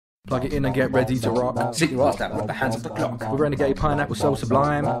Plug it in and get ready to rock. Sit your ass down with the hands of the clock. With Renegade Pineapple so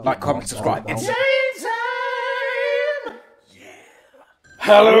sublime. Like, comment, subscribe. It's time! Yeah.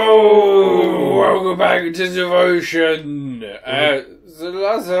 Hello! Welcome back to Devotion. So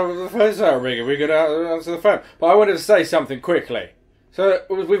the first time we got to answer the phone. But I wanted to say something quickly. So,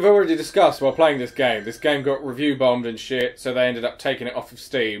 we've already discussed while playing this game got review bombed and shit, so they ended up taking it off of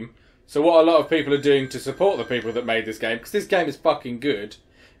Steam. So what a lot of people are doing to support the people that made this game, because this game is fucking good,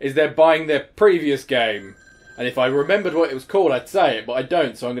 is they're buying their previous game. And if I remembered what it was called, I'd say it, but I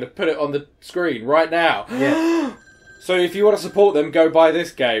don't, so I'm going to put it on the screen right now. Yeah. So if you want to support them, go buy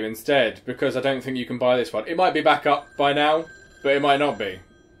this game instead, because I don't think you can buy this one. It might be back up by now, but it might not be.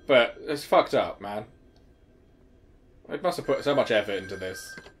 But it's fucked up, man. I must have put so much effort into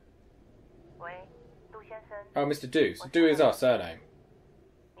this. Oh, Mr. Deuce. Du is our surname.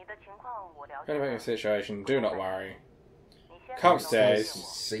 Going to make a situation, do not worry. Come upstairs.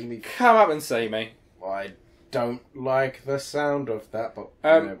 See me. Come up and see me. I don't like the sound of that, but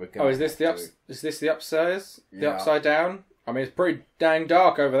is this the upstairs? The Yeah. upside down? I mean, it's pretty dang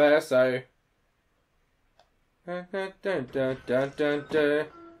dark over there, so. I'm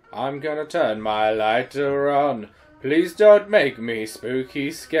gonna turn my lighter on. Please don't make me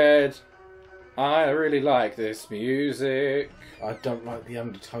spooky scared. I really like this music. I don't like the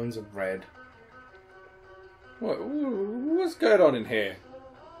undertones of red. What's going on in here?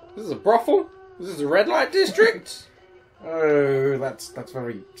 This is a brothel? This is a red light district? Oh, that's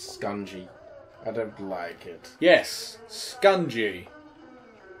very scungy. I don't like it. Yes, scungy.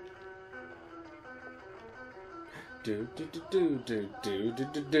 Do.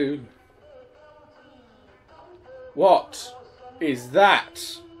 What is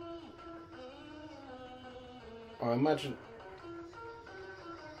that? I imagine.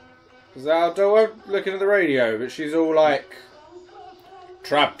 Zaldo looking at the radio, but she's all like,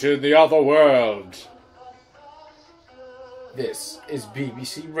 trapped in the other world. This is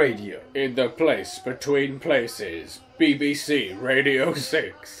BBC Radio. In the place between places. BBC Radio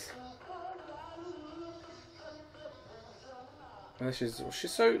 6. And she's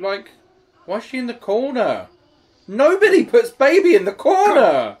so like, why is she in the corner? Nobody puts baby in the corner!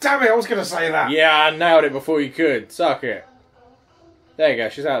 God damn it, I was going to say that! Yeah, I nailed it before you could. Suck it. There you go,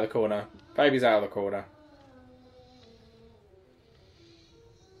 she's out of the corner. Baby's out of the corner.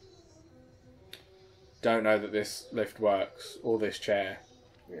 Don't know that this lift works, or this chair.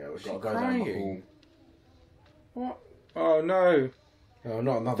 Yeah, we've got to go down the hall. What? Oh no. Oh,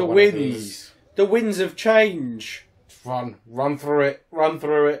 not another The one winds. of these. The winds of change. Run through it, run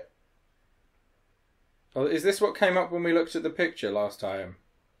through it. Oh, is this what came up when we looked at the picture last time?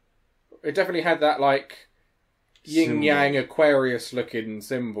 It definitely had that, like, yin-yang Aquarius looking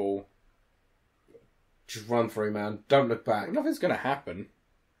symbol. Just run through, man. Don't look back. Well, nothing's going to happen.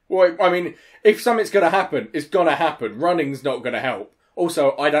 Well, I mean, if something's going to happen, it's going to happen. Running's not going to help.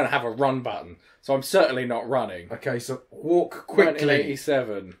 Also, I don't have a run button, so I'm certainly not running. Okay, so walk quickly.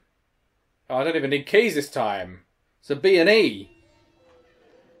 1987. Oh, I don't even need keys this time. It's a B&E.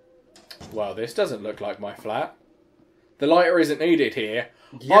 Well, this doesn't look like my flat. The lighter isn't needed here.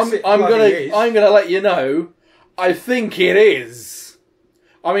 Yes, I'm gonna let you know. I think it is.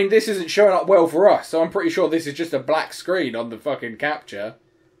 I mean, this isn't showing up well for us, so I'm pretty sure this is just a black screen on the fucking capture.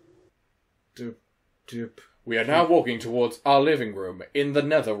 We are now walking towards our living room in the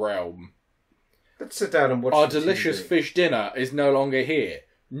nether realm. Let's sit down and watch Our the delicious TV. fish dinner is no longer here,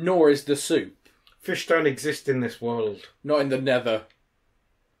 nor is the soup. Fish don't exist in this world. Not in the nether.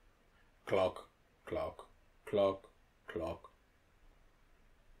 Clock, clock, clock, clock.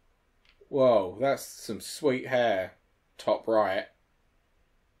 Whoa, that's some sweet hair. Top right.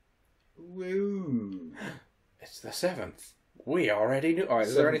 Woo. It's the 7th. We already knew. Alright,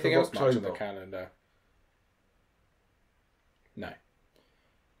 is there 7th anything of else marked on the October. calendar? No.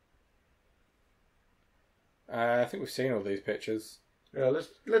 I think we've seen all these pictures. Yeah, let's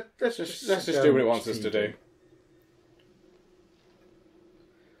Let's just do what it wants us to do.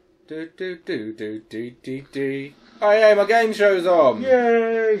 Do. Oh yeah, my game show's on!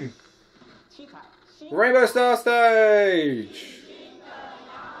 Yay! Rainbow Star Stage!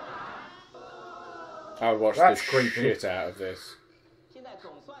 I would watch That's the creepy. shit out of this. I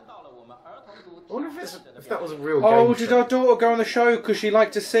wonder if that was a real game. Oh, did show. our daughter go on the show because she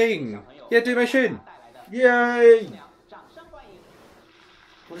liked to sing? Yeah, do my shin. Yay!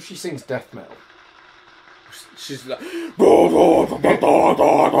 What if she sings death metal? She's like...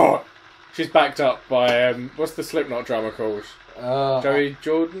 She's backed up by, what's the Slipknot drummer called? Joey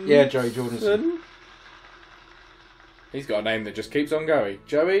Jordan? Yeah, Joey Jordanson. He's got a name that just keeps on going.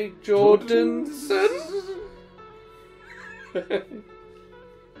 Joey Jordanson?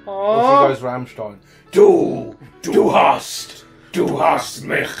 Or if he goes Rammstein. Du hast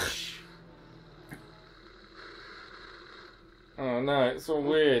mich. Oh no, it's all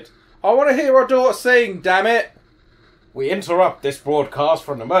weird. I want to hear our daughter sing, damn it! We interrupt this broadcast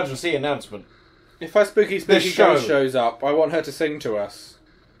for an emergency announcement. If a spooky ghost shows up, I want her to sing to us.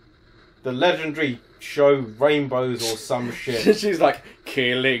 The legendary show Rainbows or some shit. She's like,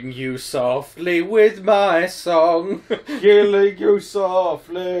 killing you softly with my song. Killing you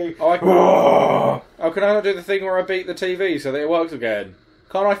softly. Oh, can I not do the thing where I beat the TV so that it works again?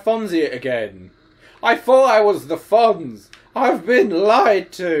 Can't I Fonzie it again? I thought I was the Fonz. I've been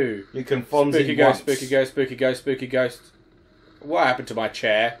lied to. You can Fonzie Spooky ghost, spooky ghost, spooky ghost, spooky ghost. What happened to my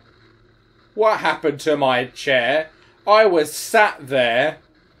chair? What happened to my chair? I was sat there.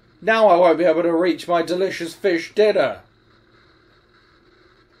 Now I won't be able to reach my delicious fish dinner.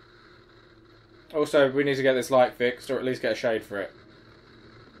 Also, we need to get this light fixed, or at least get a shade for it.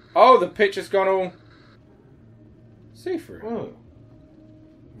 Oh, the picture's gone all see-through. Oh.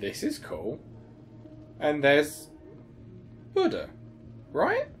 This is cool. And there's Buddha,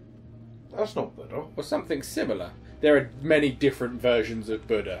 right? That's not Buddha. Or something similar. There are many different versions of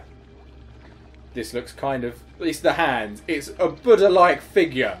Buddha. This looks kind of... At least the hands. It's a Buddha-like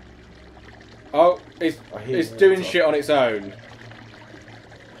figure. Oh, it's doing shit on its own.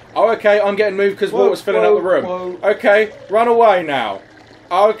 Oh, okay, I'm getting moved because water's filling up the room. Whoa. Okay, run away now.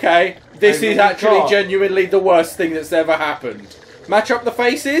 Okay, this is actually genuinely the worst thing that's ever happened. Match up the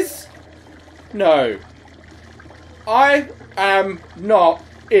faces? No. I am not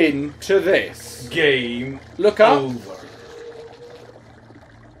into this. Game Look up. over.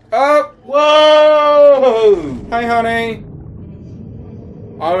 Oh! Whoa! Hey, honey.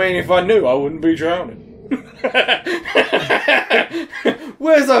 I mean, if I knew, I wouldn't be drowning.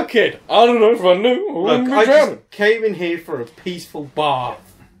 Where's our kid? I don't know if I knew. I wouldn't be Look, I drowning. just came in here for a peaceful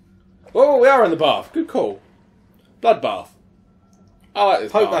bath. Oh, we are in the bath. Good call. Blood bath. I like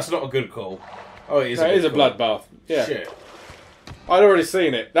this Hope bath. that's not a good call. Oh, it is. It is a blood bath. Yeah. Shit. I'd already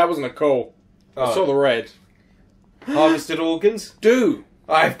seen it. That wasn't a call. I saw the red. Harvested organs. Do.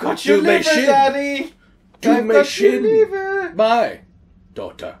 I've got your Do liver, mission. Daddy. Do I've got your mission. liver. My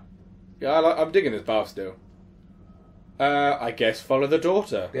daughter. Yeah, I'm digging this bath still. I guess follow the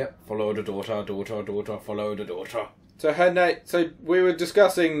daughter. Yep. Follow the daughter, follow the daughter. So her name. So we were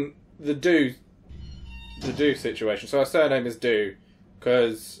discussing the do situation. So her surname is Do,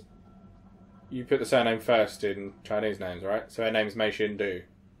 because you put the surname first in Chinese names, right? So her name is Mei Xin Du.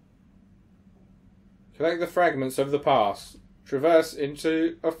 Collect the fragments of the past. Traverse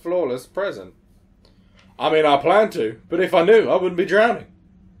into a flawless present. I mean, I plan to, but if I knew, I wouldn't be drowning.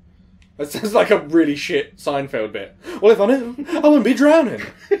 That sounds like a really shit Seinfeld bit. Well, if I knew, I wouldn't be drowning.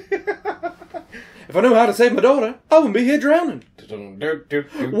 If I knew how to save my daughter, I wouldn't be here drowning.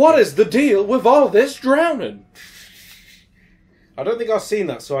 What is the deal with all this drowning? I don't think I've seen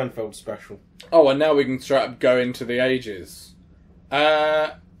that Seinfeld special. Oh, and now we can straight up go into the ages.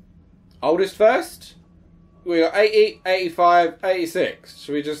 Oldest first? We got 80, 85, 86.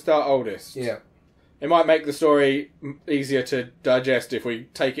 Should we just start oldest? Yeah. It might make the story easier to digest if we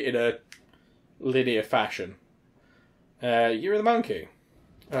take it in a linear fashion. Year of the Monkey.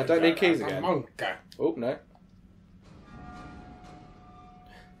 I don't need keys again. Monkey. Oh, no.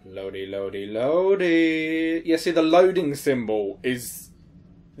 Loady, loady, loady. Yeah, see, the loading symbol is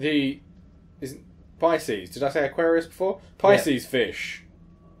Pisces. Did I say Aquarius before? Pisces fish.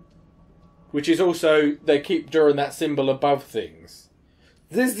 Which is also, they keep drawing that symbol above things.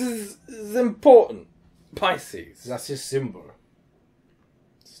 This is important. Pisces. That's his symbol.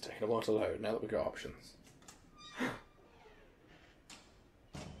 It's taking a while to load now that we've got options.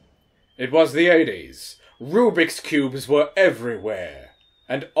 It was the 80s. Rubik's Cubes were everywhere.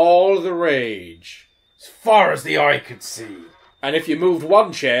 And all the rage. As far as the eye could see. And if you moved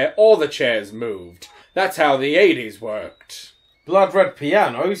one chair, all the chairs moved. That's how the 80s worked. Blood red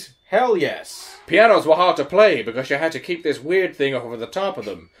pianos? Hell yes. Pianos were hard to play because you had to keep this weird thing over the top of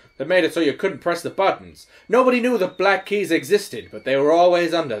them that made it so you couldn't press the buttons. Nobody knew the black keys existed, but they were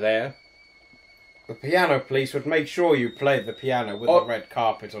always under there. The piano police would make sure you played the piano with the red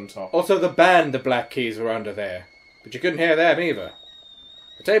carpet on top. Also the band, the black keys were under there, but you couldn't hear them either.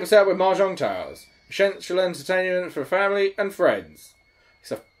 The table set with mahjong tiles. Essential entertainment for family and friends.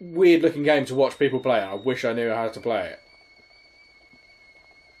 It's a weird looking game to watch people play, and I wish I knew how to play it.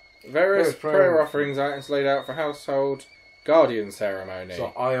 Various prayer offerings items laid out for household guardian ceremony. So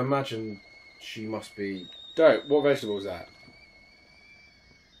I imagine she must be... Dope. What vegetable is that?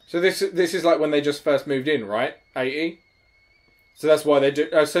 So this is like when they just first moved in, right? 80? So that's why they do...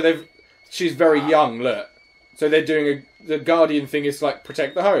 she's very young, look. So they're doing the Guardian thing is like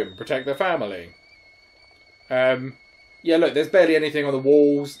protect the home, protect their family. Yeah, look, there's barely anything on the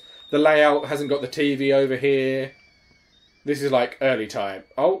walls. The layout hasn't got the TV over here. This is like early time.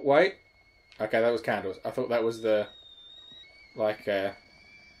 Oh, wait. Okay, that was candles. I thought that was the, like,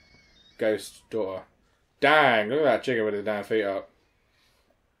 ghost daughter. Dang, look at that chicken with his damn feet up.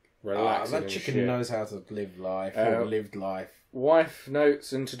 Relaxing. That chicken knows how to live life, or lived life. Wife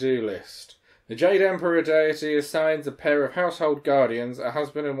notes and to-do list. The Jade Emperor deity assigns a pair of household guardians, a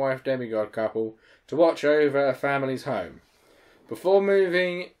husband and wife demigod couple, to watch over a family's home. Before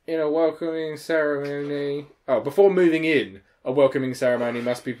moving in, a welcoming ceremony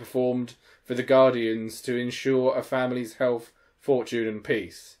must be performed for the guardians to ensure a family's health, fortune and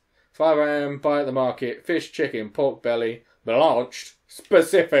peace. 5 a.m. buy at the market, fish, chicken, pork belly, blanched,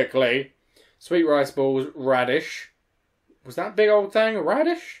 specifically. Sweet rice balls, radish. Was that big old thing a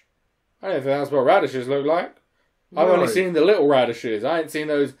radish? I don't think that's what radishes look like. I've only seen the little radishes. I ain't seen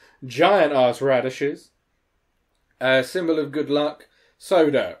those giant ass radishes. Symbol of good luck.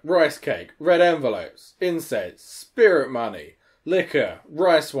 Soda, rice cake, red envelopes, incense, spirit money, liquor,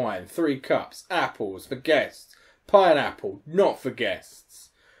 rice wine, 3 cups, apples for guests, pineapple, not for guests.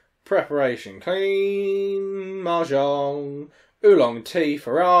 Preparation, clean mahjong, oolong tea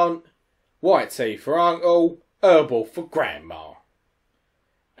for aunt, white tea for uncle, herbal for grandma.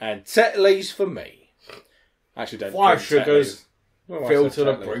 And Tetley's for me. Actually, don't 5 sugars, filled to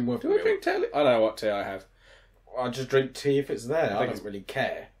the Tetley. brim with Do I milk. drink Tetley? I don't know what tea I have. I just drink tea if it's there. I don't really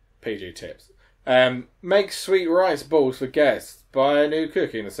care. PG tips. Make sweet rice balls for guests. Buy new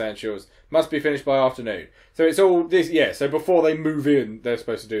cooking essentials. Must be finished by afternoon. So it's all this, yeah, so before they move in, they're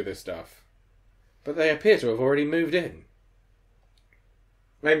supposed to do this stuff. But they appear to have already moved in.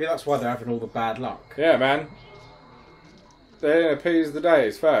 Maybe that's why they're having all the bad luck. Yeah, man. They're going to appease the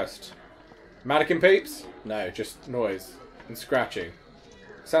days first. Mannequin peeps? No, just noise and scratching.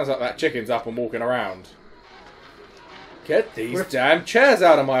 Sounds like that chicken's up and walking around. Get these damn chairs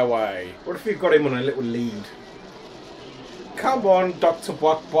out of my way. What if you've got him on a little lead? Come on, Dr.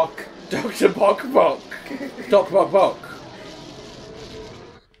 Buck Buck. Dr. Bok Bok. Dr. Bok Bok.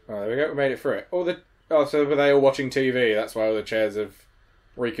 Oh, there we go. We made it through it. So were they all watching TV? That's why all the chairs have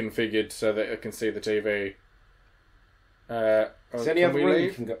reconfigured so that it can see the TV. Is there any other room you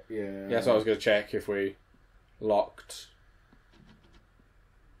leave? can go? Yeah. Yeah, so I was going to check if we locked.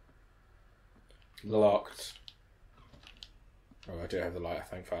 Locked. Oh, I do have the light,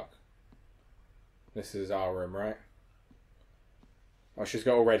 thank fuck. This is our room, right? Oh, she's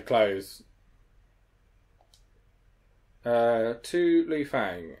got all red clothes. To Li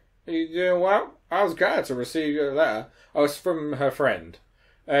Fang. You doing well? I was glad to receive your letter. Oh, it's from her friend.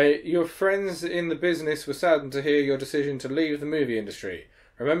 Your friends in the business were saddened to hear your decision to leave the movie industry.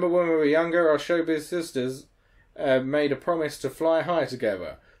 Remember when we were younger, our showbiz sisters made a promise to fly high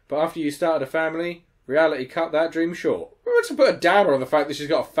together. But after you started a family, reality cut that dream short. We want to put a downer on the fact that she's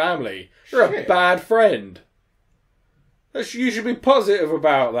got a family. You're a bad friend. You should be positive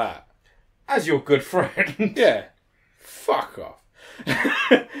about that. As your good friend. Yeah. Fuck off.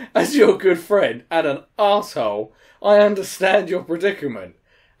 As your good friend and an arsehole, I understand your predicament.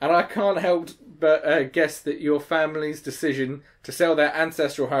 And I can't help but guess that your family's decision to sell their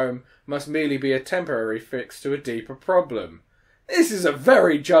ancestral home must merely be a temporary fix to a deeper problem. This is a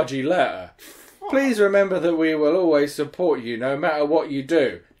very judgy letter. Please remember that we will always support you no matter what you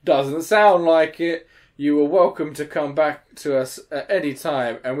do. Doesn't sound like it. You are welcome to come back to us at any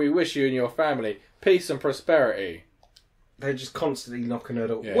time, and we wish you and your family peace and prosperity. They're just constantly knocking her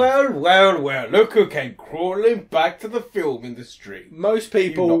door. Yeah. Well, look who came crawling back to the film industry. Most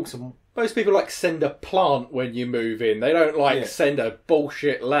people like send a plant when you move in. They don't send a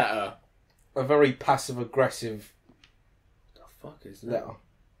bullshit letter. A very passive-aggressive... The fuck is that? letter.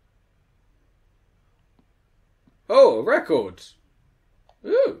 Oh, a record.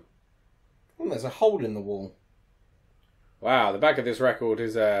 Ooh. Oh, there's a hole in the wall. Wow, the back of this record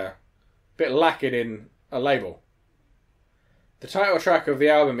is a bit lacking in a label. The title track of the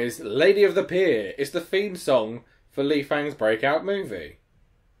album is Lady of the Pier. It's the theme song for Li Fang's breakout movie.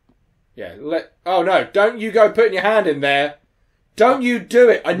 Yeah, oh no, don't you go putting your hand in there. Don't you do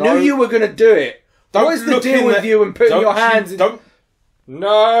it. I knew you were going to do it. What is the deal with you and putting your hands in...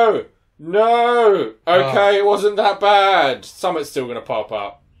 No. Okay, it wasn't that bad. Something's still going to pop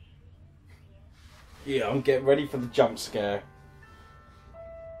up. Yeah, I'm getting ready for the jump scare.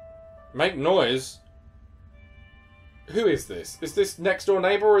 Make noise? Who is this? Is this next door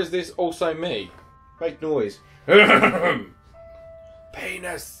neighbour or is this also me? Make noise. Penis.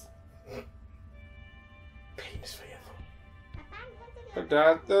 Penis for you. But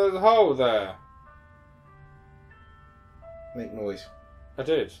Dad, there's a hole there. Make noise. I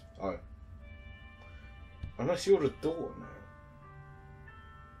did. Oh. Unless you're the door now.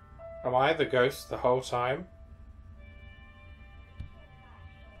 Am I the ghost the whole time?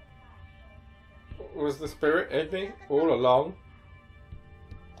 Was the spirit in me all along?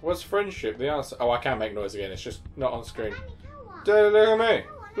 Was friendship the answer? Oh, I can't make noise again. It's just not on screen. Look at me.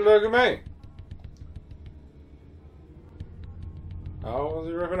 Look at me. Oh, what's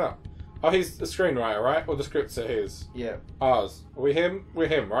he ripping up? Oh, he's the screenwriter, right? Or the scripts are his? Yeah. Ours. Are we him? We're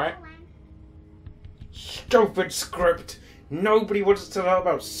him, right? Stupid script. Nobody wants to know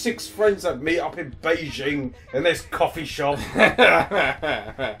about 6 friends that meet up in Beijing in this coffee shop.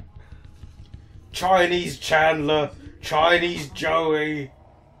 Chinese Chandler, Chinese Joey.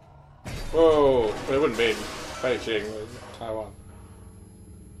 Whoa, but it wouldn't be in Beijing, it was Taiwan.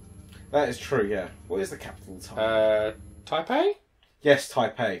 That is true, yeah. What is the capital of Taiwan? Taipei? Yes,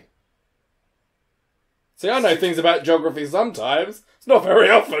 Taipei. See, I know things about geography sometimes. It's not very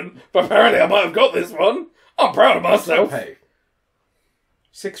often, but apparently I might have got this one. I'm proud of myself. Taipei.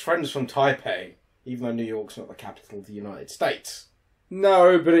 6 friends from Taipei, even though New York's not the capital of the United States.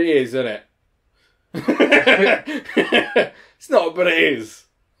 No, but it is, isn't it? It's not, but it is.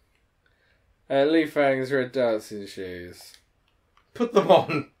 Li Fang's red dancing shoes. Put them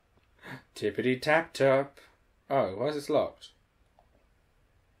on. Tippity tap tap. Oh, why is this locked?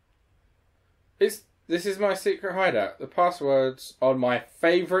 This is my secret hideout. The password's on my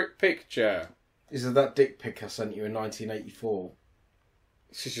favourite picture. Is it that dick pic I sent you in 1984?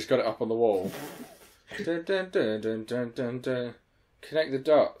 She's just got it up on the wall. Dun, dun, dun, dun, dun, dun, dun. Connect the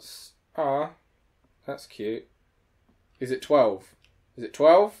dots. Ah, that's cute. Is it 12? Is it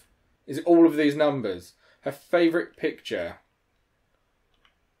 12? Is it all of these numbers? Her favourite picture.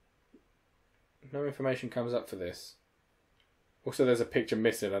 No information comes up for this. Also, there's a picture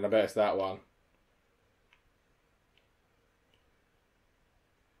missing, and I bet it's that one.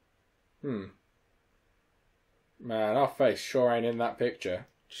 Man, our face sure ain't in that picture.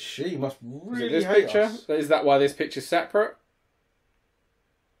 She must really Is it this hate picture? us. Is that why this picture's separate?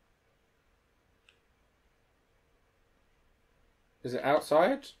 Is it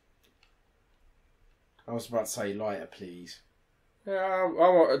outside? I was about to say lighter, please. Yeah,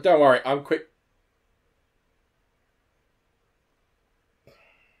 don't worry, I'm quick.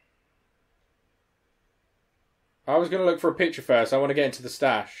 I was going to look for a picture first. I want to get into the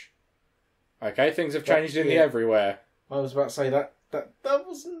stash. Okay, things have changed in the everywhere. I was about to say that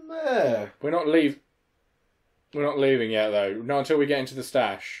wasn't there. We're not leaving yet, though. Not until we get into the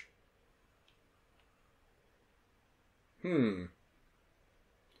stash. I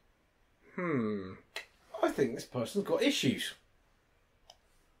think this person's got issues.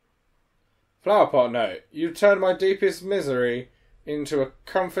 Flower pot note. You turned my deepest misery into a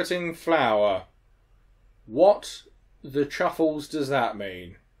comforting flower. What the chuffles does that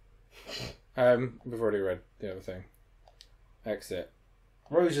mean? We've already read the other thing. Exit.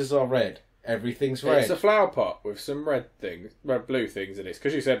 Roses are red. Everything's red. It's a flower pot with some blue things in it.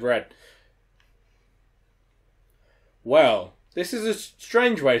 Because you said red. Well, this is a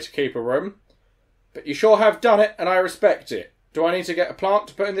strange way to keep a room, but you sure have done it, and I respect it. Do I need to get a plant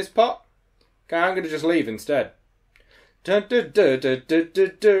to put in this pot? Okay, I'm going to just leave instead. Dun, dun, dun, dun, dun,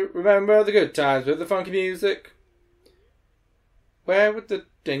 dun, dun. Remember the good times with the funky music? Where would the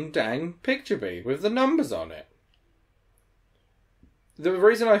ding-dang picture be with the numbers on it? The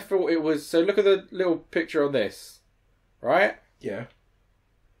reason I thought it was... So look at the little picture on this. Right? Yeah.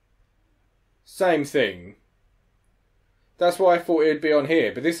 Same thing. That's why I thought it would be on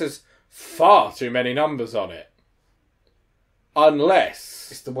here. But this has far too many numbers on it. Unless...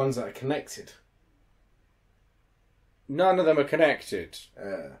 It's the ones that are connected. None of them are connected.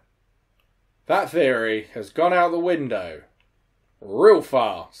 That theory has gone out the window. Real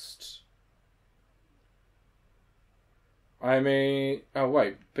fast. I mean... Oh,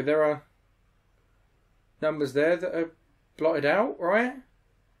 wait. But there are numbers there that are blotted out, right?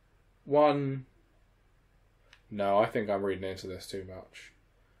 1... No, I think I'm reading into this too much.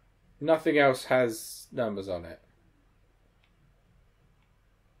 Nothing else has numbers on it.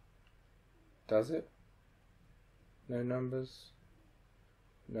 Does it? No numbers?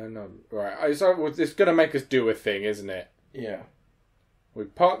 No numbers. Right, so it's going to make us do a thing, isn't it? Yeah. We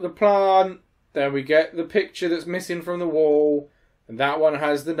pot the plant, then we get the picture that's missing from the wall, and that one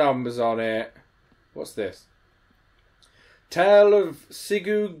has the numbers on it. What's this? Tale of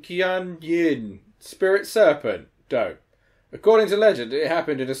Sigu Gyan Yin, Spirit Serpent. Dope. According to legend, it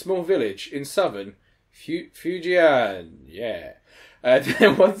happened in a small village in southern Fujian. Yeah.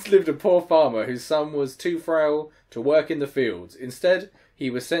 There once lived a poor farmer whose son was too frail to work in the fields. Instead, he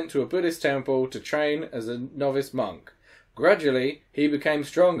was sent to a Buddhist temple to train as a novice monk. Gradually, he became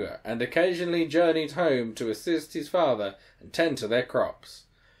stronger and occasionally journeyed home to assist his father and tend to their crops.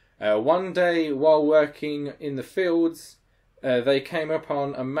 One day, while working in the fields, they came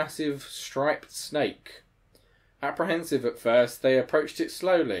upon a massive striped snake. Apprehensive at first, they approached it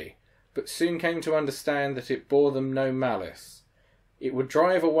slowly, but soon came to understand that it bore them no malice. It would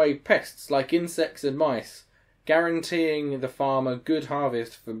drive away pests like insects and mice, guaranteeing the farmer good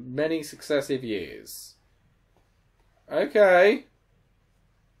harvest for many successive years. Okay.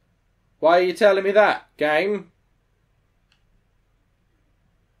 Why are you telling me that, game?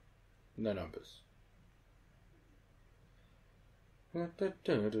 No numbers. The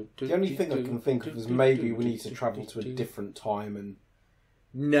only thing I can think of is maybe we need to travel to a different time and...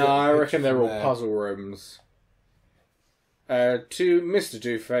 No, I reckon they're all puzzle rooms. To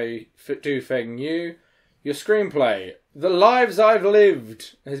Mr. Dufeng Yu, your screenplay, The Lives I've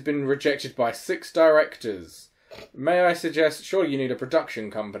Lived, has been rejected by 6 directors. May I suggest, surely you need a production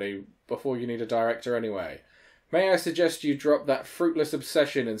company before you need a director anyway. May I suggest you drop that fruitless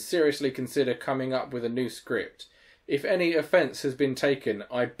obsession and seriously consider coming up with a new script. If any offence has been taken,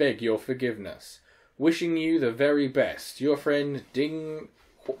 I beg your forgiveness. Wishing you the very best. Your friend Ding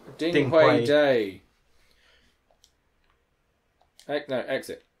Hui Day.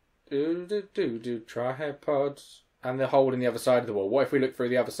 Exit. Tripods. And the hole in the other side of the wall. What if we look through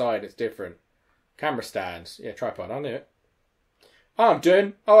the other side? It's different. Camera stands. Yeah, tripod. I knew it. I'm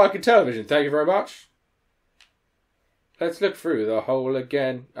doing. Oh, I can television. Thank you very much. Let's look through the hole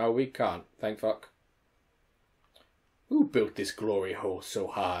again. Oh, we can't. Thank fuck. Who built this glory hole so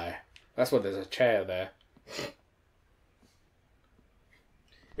high? That's why there's a chair there.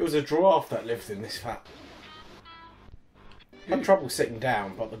 It was a giraffe that lived in this flat. Had trouble sitting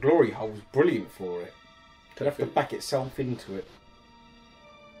down, but the glory hole was brilliant for it. It'd have to back itself into it.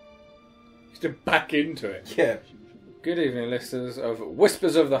 To back into it. Yeah. Good evening, listeners of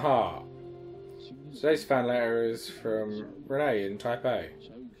Whispers of the Heart. Today's fan letter is from Renee in Taipei.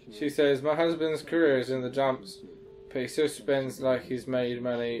 She says, my husband's career is in the dumps, but he still spends like he's made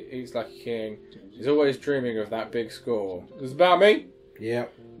money, eats like a king. He's always dreaming of that big score. It was about me? Yeah.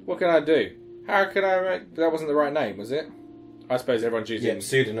 What can I do? How can I make... That wasn't the right name, was it? I suppose everyone's using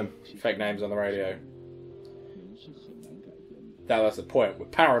pseudonym. Fake names on the radio. That's the point. We're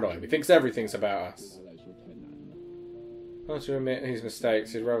paranoid. He thinks everything's about us. Not to admit his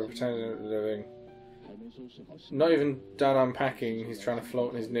mistakes, he'd rather pretend to living. Not even done unpacking, he's trying to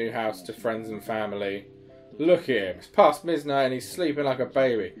flaunt his new house to friends and family. Look at him. It's past midnight and he's sleeping like a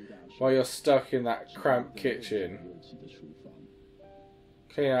baby while you're stuck in that cramped kitchen.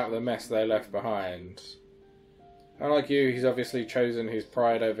 Clean out the mess they left behind. Unlike you, he's obviously chosen his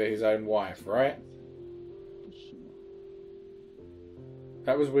pride over his own wife, right?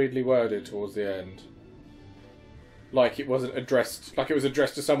 That was weirdly worded towards the end. Like it wasn't addressed... Like it was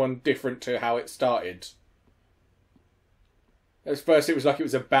addressed to someone different to how it started. At first it was like it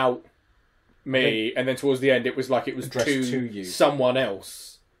was about me, and then towards the end it was like it was to you. Someone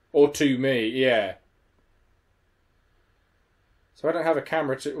else. Or to me, yeah. So I don't have a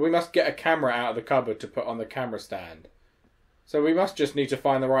camera to... We must get a camera out of the cupboard to put on the camera stand. So we must just need to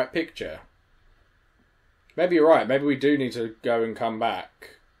find the right picture. Maybe you're right. Maybe we do need to go and come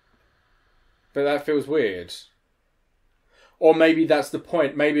back. But that feels weird. Or maybe that's the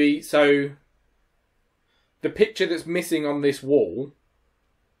point. Maybe, so... The picture that's missing on this wall...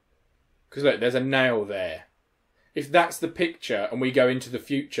 Because look, there's a nail there. If that's the picture and we go into the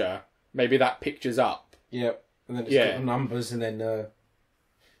future, maybe that picture's up. Yep. And then it's got the numbers and then...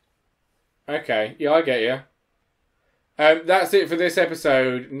 Okay, yeah, I get you. That's it for this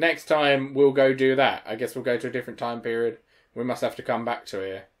episode. Next time we'll go do that. I guess we'll go to a different time period. We must have to come back to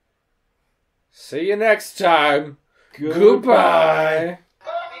here. See you next time. Goodbye.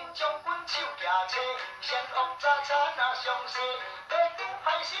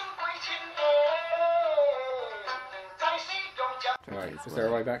 Right, is there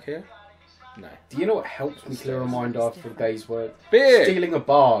a way back here? No. Do you know what helps me clear a mind after a day's work? Beer! Stealing a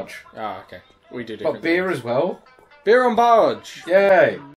barge. Ah, okay. We do But beer as well. Beer on barge! Yay!